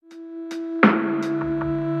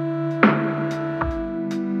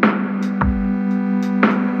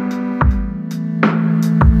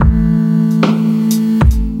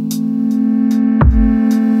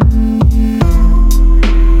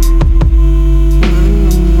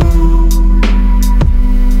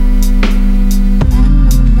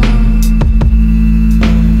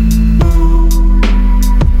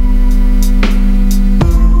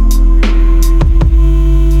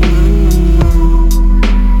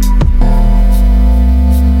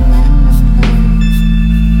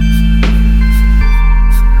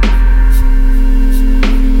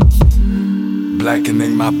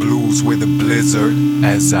my blues with a blizzard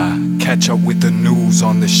as I catch up with the news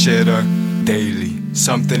on the shitter daily.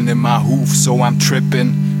 Something in my hoof, so I'm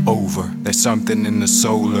tripping over. There's something in the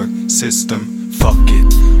solar system. Fuck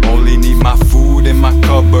it, only need my food in my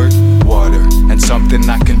cupboard, water, and something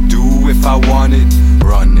I can do if I want it.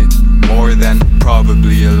 Run it, more than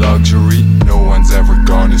probably a luxury. No one's ever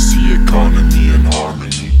gonna see economy in harmony.